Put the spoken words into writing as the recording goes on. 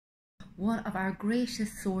one of our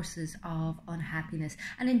greatest sources of unhappiness,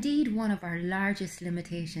 and indeed one of our largest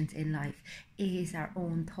limitations in life, is our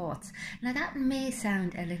own thoughts. Now that may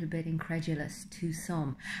sound a little bit incredulous to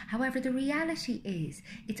some. However, the reality is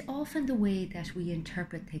it's often the way that we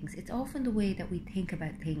interpret things, it's often the way that we think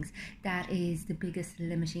about things that is the biggest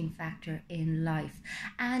limiting factor in life.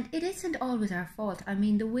 And it isn't always our fault. I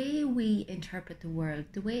mean, the way we interpret the world,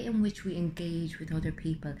 the way in which we engage with other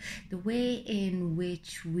people, the way in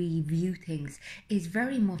which we view things is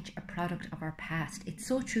very much a product of our past. It's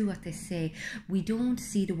so true what they say. We don't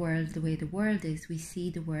see the world the way the world is, we see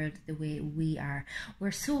the world the way we are.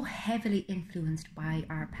 We're so heavily influenced by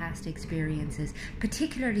our past experiences,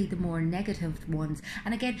 particularly the more negative ones.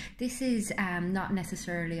 And again, this is not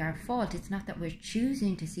necessarily our fault. It's not that we're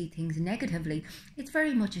choosing to see things negatively. It's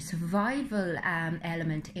very much a survival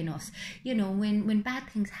element in us. You know, when bad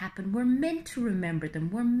things happen, we're meant to remember them.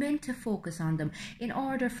 We're meant to focus on them in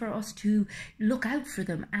order for us to look out for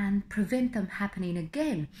them and prevent them happening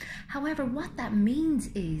again. However, what that means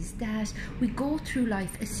is that we go through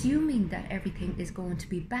life assuming that everything is going to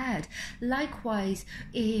be bad. Likewise,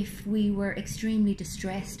 if we were extremely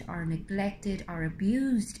distressed or neglected or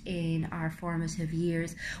abused in our formative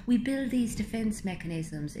years, we build these defense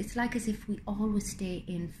mechanisms. It's like as if we always stay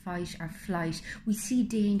in fight or flight. We see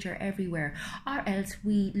danger everywhere, or else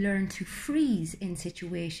we learn to freeze in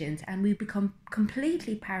situations and we become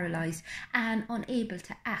completely paralyzed and unable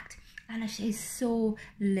to act. And it is so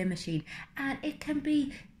limiting, and it can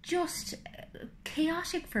be just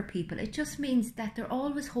chaotic for people. It just means that they're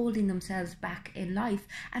always holding themselves back in life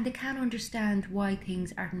and they can't understand why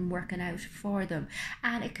things aren't working out for them.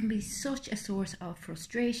 And it can be such a source of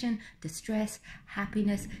frustration, distress,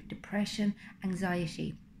 happiness, depression,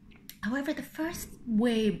 anxiety. However, the first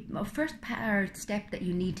step that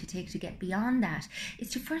you need to take to get beyond that is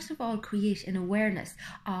to first of all create an awareness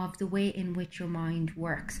of the way in which your mind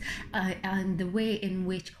works and the way in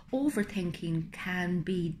which overthinking can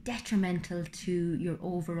be detrimental to your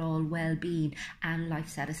overall well-being and life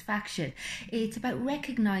satisfaction. It's about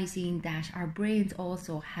recognizing that our brains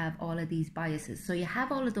also have all of these biases. So you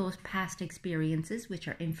have all of those past experiences which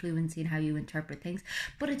are influencing how you interpret things,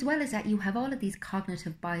 but as well as that, you have all of these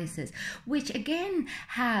cognitive biases, which again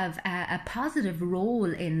have a positive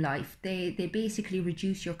role in life. They basically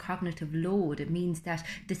reduce your cognitive load. It means that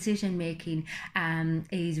decision making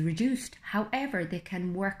is reduced. However, they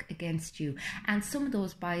can work against you, and some of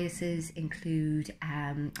those biases include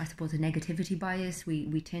I suppose a negativity bias.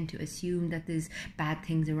 We tend to assume that there's bad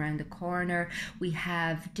things around the corner. We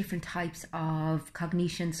have different types of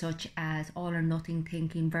cognition, such as all or nothing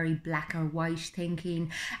thinking, very black or white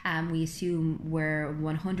thinking. We assume we're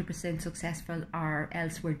 100% successful or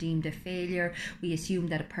else we're deemed a failure. We assume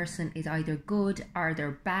that a person is either good or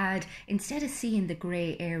they're bad, instead of seeing the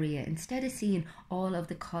grey area, instead of seeing all of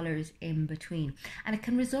the colours in between. And it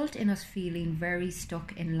can result in us feeling very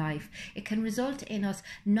stuck in life. It can result in us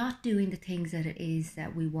not doing the things that it is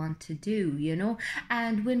that we want to do, you know.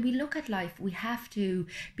 And when we look at life, we have to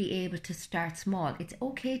be able to start small. It's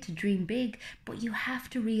okay to dream big, but you have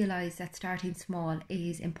to realize that starting small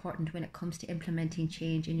is important when it comes to implementing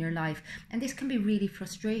change in your life. And this can be really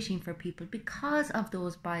frustrating for people because of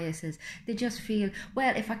those biases. They just feel,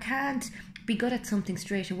 well, if I can't be good at something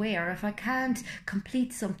straight away, or if I can't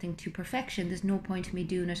complete something to perfection, there's no point in me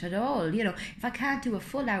doing it at all. You know, if I can't do a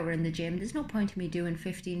full hour in the gym, there's no point in me doing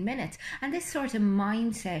 15 minutes. And this sort of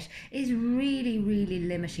mindset is really, really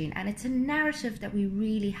limiting, and it's a narrative that we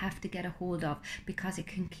really have to get a hold of because it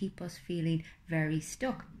can keep us feeling very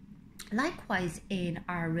stuck. Likewise, in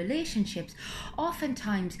our relationships,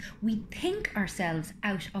 oftentimes we think ourselves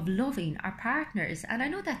out of loving our partners. And I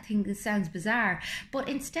know that thing sounds bizarre, but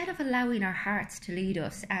instead of allowing our hearts to lead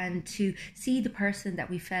us and to see the person that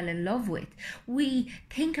we fell in love with, we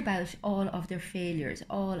think about all of their failures,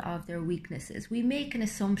 all of their weaknesses. We make an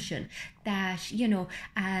assumption that, you know,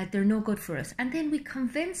 they're no good for us. And then we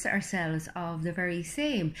convince ourselves of the very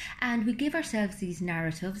same. And we give ourselves these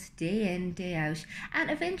narratives day in, day out.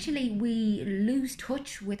 And eventually we lose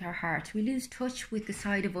touch with our heart. We lose touch with the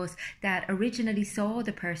side of us that originally saw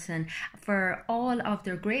the person for all of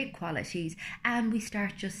their great qualities, and we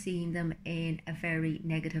start just seeing them in a very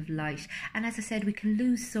negative light. And as I said, we can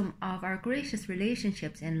lose some of our greatest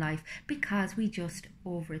relationships in life because we just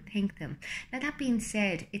overthink them. Now, that being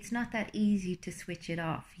said, it's not that easy to switch it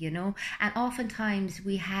off, you know, and oftentimes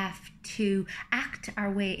we have to act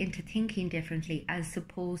our way into thinking differently as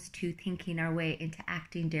opposed to thinking our way into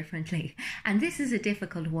acting differently. And this is a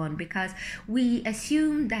difficult one because we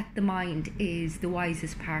assume that the mind is the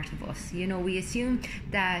wisest part of us. You know, we assume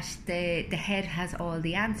that the head has all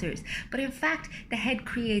the answers, but in fact the head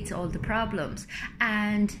creates all the problems,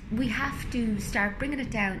 and we have to start bringing it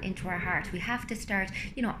down into our heart. We have to start,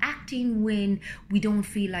 you know, acting when we don't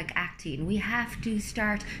feel like acting. We have to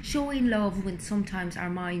start showing love when sometimes our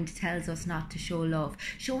mind tells us not to show love,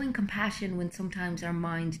 showing compassion when sometimes our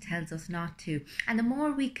mind tells us not to. And the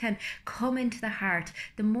more we can come into the heart,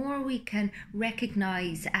 the more we can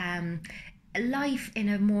recognize life in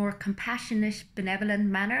a more compassionate, benevolent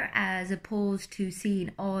manner, as opposed to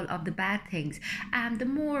seeing all of the bad things, the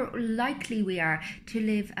more likely we are to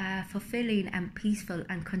live a fulfilling and peaceful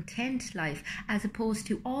and content life, as opposed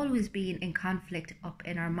to always being in conflict up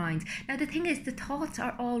in our minds. Now, the thing is, the thoughts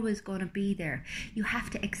are always going to be there. You have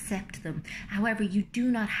to accept them. However, you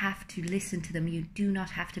do not have to listen to them. You do not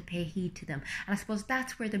have to pay heed to them. And I suppose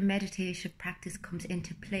that's where the meditation practice comes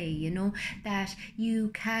into play, you know, that you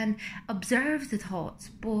can observe the thoughts,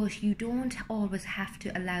 but you don't always have to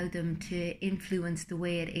allow them to influence the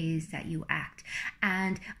way it is that you act.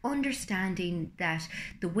 And understanding that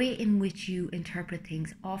the way in which you interpret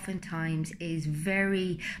things oftentimes is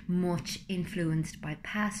very much influenced by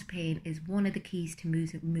past pain is one of the keys to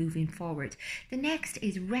moving forward. The next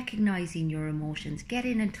is recognizing your emotions,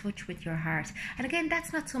 getting in touch with your heart. And again,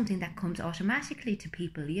 that's not something that comes automatically to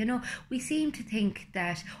people. You know, we seem to think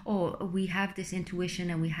that, oh, we have this intuition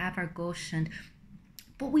and we have our gut,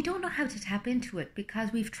 but we don't know how to tap into it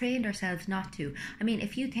because we've trained ourselves not to. I mean,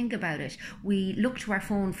 if you think about it, we look to our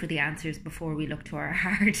phone for the answers before we look to our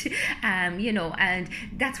heart, you know, and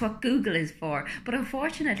that's what Google is for. But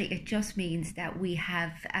unfortunately, it just means that we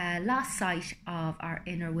have lost sight of our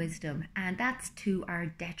inner wisdom, and that's to our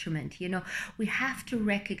detriment. You know, we have to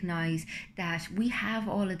recognize that we have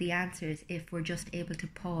all of the answers if we're just able to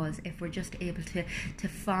pause, if we're just able to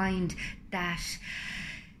find that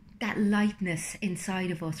lightness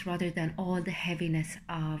inside of us rather than all the heaviness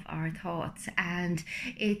of our thoughts. And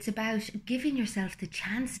it's about giving yourself the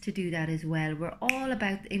chance to do that as well. We're all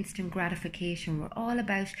about instant gratification. We're all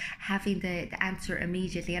about having the answer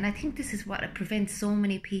immediately. And I think this is what prevents so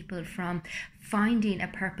many people from finding a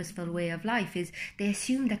purposeful way of life, is they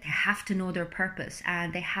assume that they have to know their purpose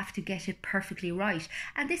and they have to get it perfectly right.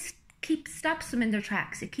 And this stops them in their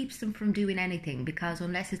tracks. It keeps them from doing anything, because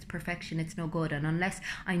unless it's perfection, it's no good. And unless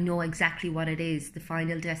I know exactly what it is, the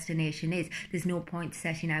final destination is, there's no point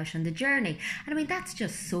setting out on the journey. And I mean, that's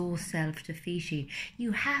just so self-defeating.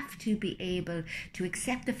 You have to be able to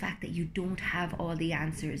accept the fact that you don't have all the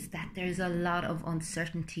answers, that there's a lot of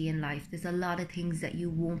uncertainty in life. There's a lot of things that you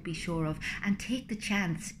won't be sure of, and take the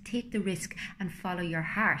chance, take the risk, and follow your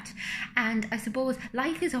heart. And I suppose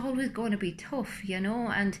life is always going to be tough, you know,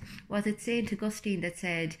 and was it Saint Augustine that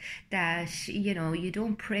said that, you know, you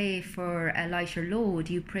don't pray for a lighter load,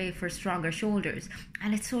 you pray for stronger shoulders.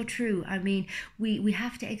 And it's so true. I mean, we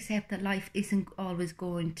have to accept that life isn't always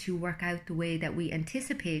going to work out the way that we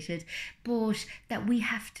anticipated, but that we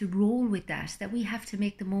have to roll with that we have to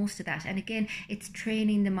make the most of that. And again, it's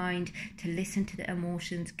training the mind to listen to the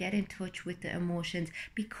emotions, get in touch with the emotions,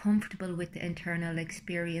 be comfortable with the internal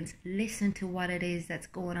experience, listen to what it is that's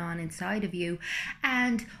going on inside of you,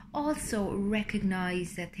 and also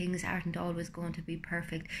recognize that things aren't always going to be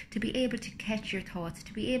perfect, to be able to catch your thoughts,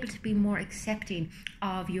 to be able to be more accepting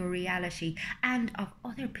of your reality and of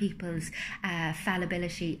other people's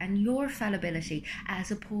fallibility and your fallibility,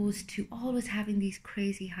 as opposed to always having these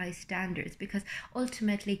crazy high standards, because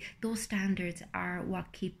ultimately those standards are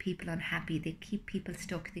what keep people unhappy. They keep people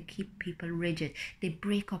stuck, they keep people rigid, they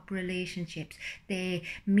break up relationships, they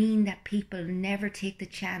mean that people never take the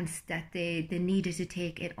chance that they needed to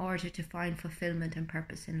take in order to find fulfillment and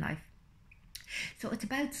purpose in life. So it's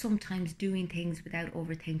about sometimes doing things without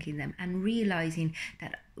overthinking them, and realizing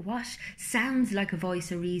that what sounds like a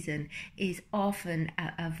voice of reason is often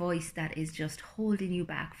a voice that is just holding you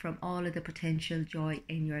back from all of the potential joy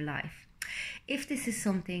in your life. If this is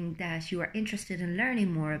something that you are interested in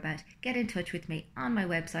learning more about, get in touch with me on my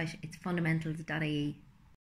website. It's fundamentals.ie.